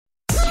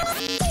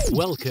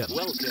Welcome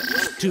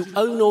to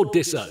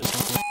OWNorDisown,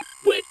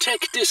 where tech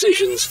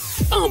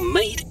decisions are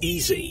made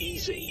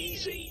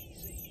easy.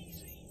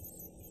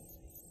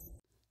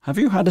 Have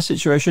you had a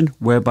situation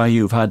whereby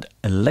you've had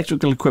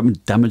electrical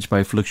equipment damaged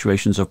by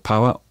fluctuations of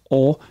power,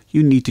 or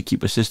you need to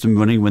keep a system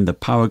running when the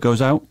power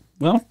goes out?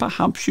 Well,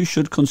 perhaps you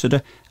should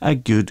consider a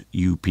good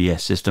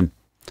UPS system.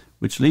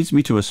 Which leads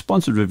me to a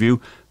sponsored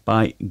review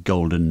by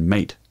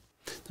Goldenmate.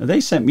 Now, they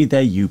sent me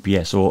their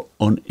UPS, or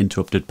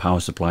uninterrupted power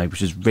supply,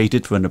 which is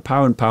rated for an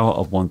apparent power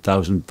of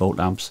 1000 volt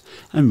amps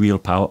and real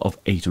power of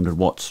 800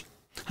 watts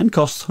and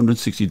costs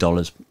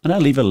 $160, and I'll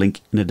leave a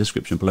link in the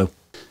description below.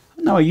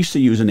 Now, I used to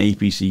use an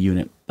APC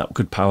unit that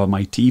could power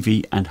my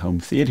TV and home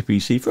theatre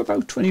PC for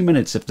about 20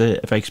 minutes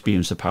if I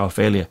experienced a power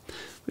failure,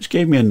 which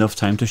gave me enough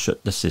time to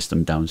shut the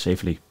system down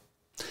safely.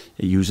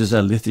 It uses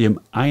a lithium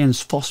iron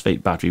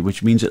phosphate battery,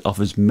 which means it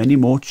offers many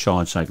more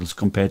charge cycles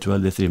compared to a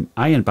lithium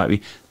ion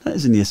battery that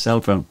is in your cell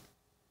phone.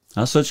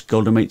 As such,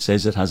 Goldenmate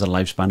says it has a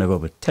lifespan of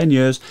over 10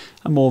 years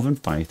and more than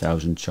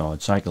 5,000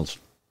 charge cycles.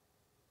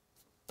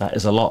 That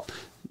is a lot.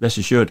 Rest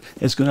assured,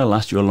 it's going to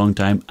last you a long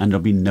time and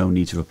there'll be no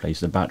need to replace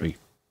the battery.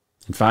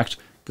 In fact,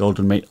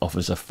 Goldenmate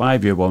offers a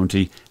 5-year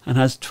warranty and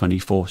has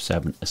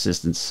 24/7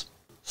 assistance.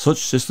 Such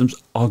systems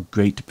are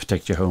great to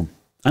protect your home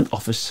and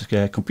office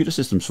computer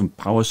systems from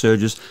power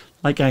surges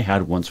like I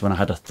had once when I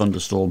had a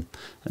thunderstorm,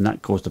 and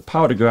that caused the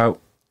power to go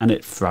out and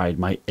it fried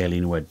my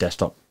Alienware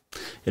desktop.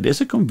 It is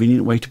a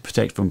convenient way to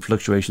protect from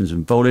fluctuations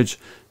in voltage,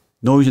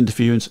 noise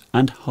interference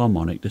and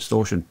harmonic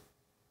distortion.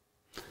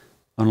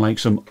 Unlike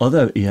some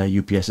other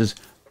UPSs,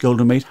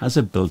 Goldenmate has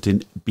a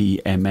built-in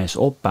BMS,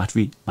 or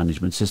battery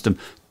management system,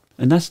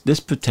 and this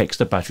protects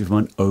the battery from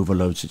an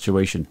overload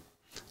situation,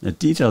 the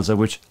details of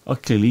which are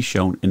clearly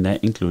shown in their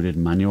included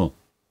manual.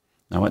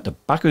 Now, at the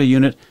back of the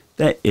unit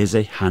there is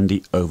a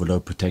handy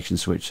overload protection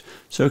switch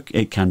so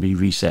it can be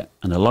reset,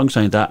 and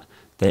alongside that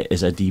there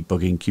is a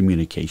debugging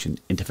communication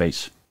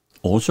interface.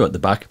 Also at the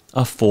back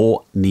are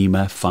 4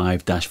 NEMA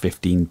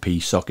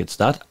 5-15P sockets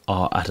that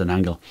are at an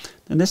angle,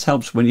 and this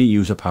helps when you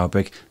use a power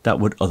brick that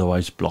would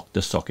otherwise block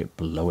the socket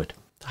below it.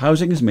 The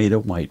housing is made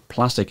of white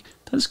plastic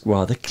that is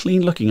rather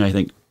clean looking, I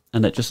think,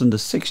 and at just under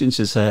 6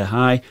 inches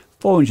high,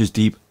 4 inches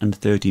deep and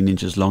 13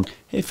 inches long,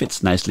 it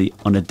fits nicely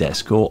on a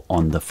desk or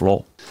on the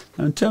floor.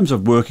 Now, in terms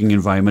of working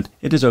environment,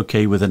 it is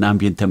okay with an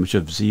ambient temperature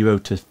of 0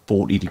 to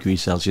 40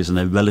 degrees Celsius and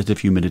a relative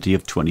humidity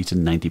of 20 to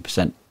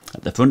 90%.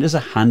 At the front is a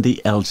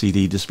handy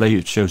LCD display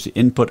which shows the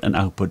input and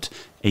output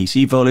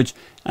AC voltage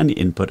and the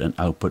input and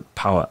output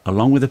power,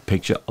 along with a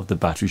picture of the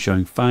battery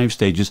showing 5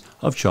 stages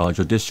of charge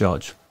or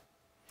discharge.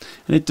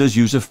 And it does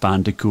use a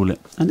fan to cool it,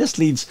 and this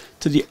leads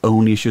to the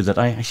only issue that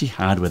I actually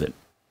had with it.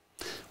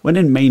 When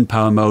in main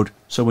power mode,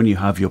 so when you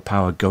have your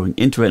power going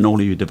into it and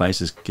all of your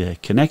devices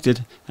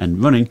connected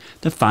and running,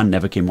 the fan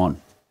never came on,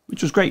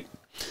 which was great.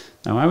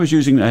 Now, I was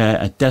using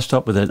a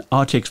desktop with an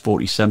RTX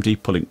 4070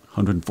 pulling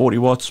 140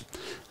 watts,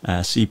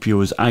 CPU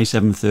was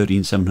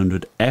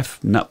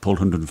i7-13700F, and that pulled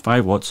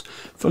 105 watts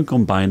for a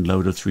combined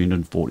load of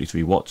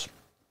 343 watts.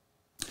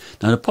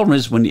 Now, the problem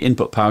is when the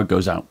input power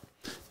goes out,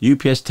 the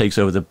UPS takes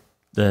over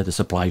the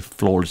supply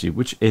flawlessly,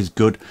 which is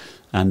good,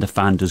 and the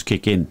fan does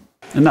kick in.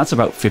 And that's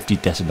about 50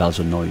 decibels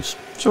of noise,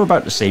 so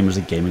about the same as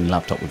a gaming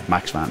laptop with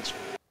max fans.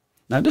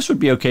 Now, this would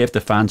be okay if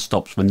the fan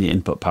stops when the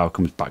input power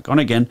comes back on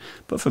again,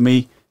 but for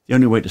me the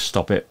only way to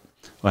stop it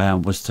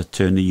was to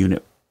turn the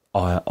unit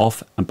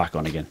off and back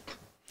on again.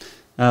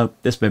 Now,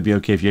 this may be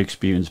okay if you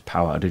experience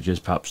power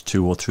outages perhaps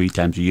 2 or 3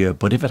 times a year,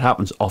 but if it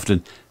happens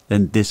often,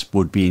 then this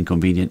would be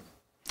inconvenient.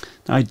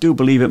 Now, I do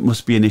believe it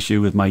must be an issue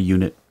with my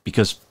unit,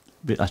 because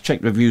I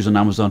checked reviews on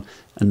Amazon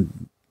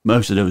and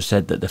most of those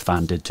said that the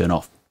fan did turn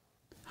off.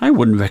 I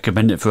wouldn't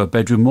recommend it for a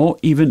bedroom or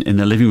even in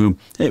a living room.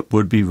 It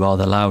would be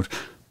rather loud,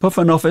 but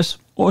for an office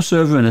or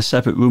server in a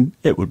separate room,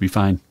 it would be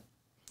fine.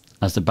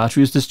 As the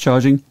battery is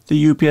discharging,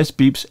 the UPS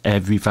beeps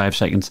every 5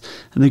 seconds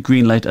and the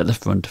green light at the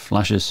front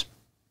flashes.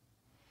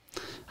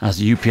 As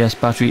the UPS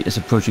battery is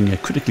approaching a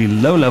critically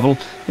low level,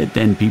 it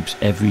then beeps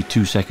every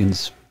 2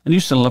 seconds, and you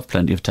still have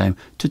plenty of time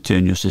to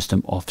turn your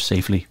system off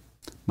safely.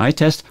 My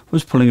test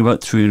was pulling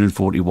about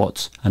 340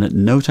 watts, and at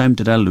no time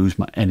did I lose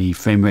any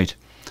frame rate.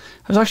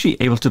 I was actually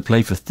able to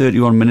play for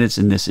 31 minutes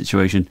in this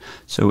situation,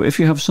 so if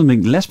you have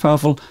something less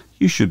powerful,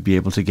 you should be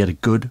able to get a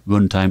good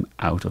runtime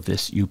out of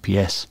this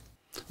UPS.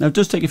 Now, it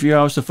does take a few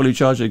hours to fully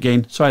charge it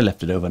again, so I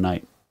left it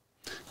overnight.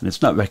 And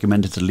it's not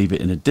recommended to leave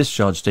it in a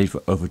discharge state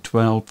for over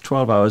 12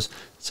 hours,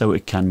 so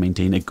it can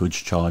maintain a good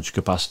charge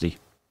capacity.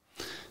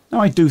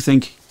 Now, I do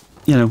think,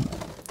 a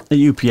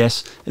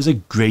UPS is a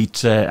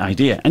great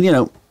idea,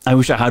 and I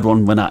wish I had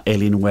one when that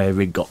Alienware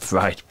rig got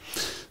fried.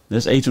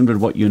 This 800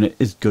 watt unit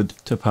is good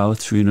to power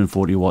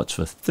 340 watts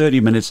for 30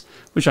 minutes,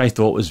 which I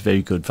thought was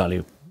very good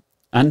value.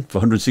 And for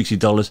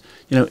 $160,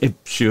 it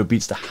sure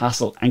beats the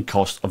hassle and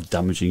cost of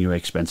damaging your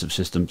expensive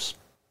systems.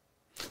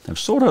 Now,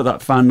 sort out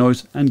that fan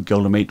noise and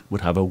Goldenmate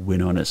would have a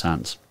winner on its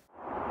hands.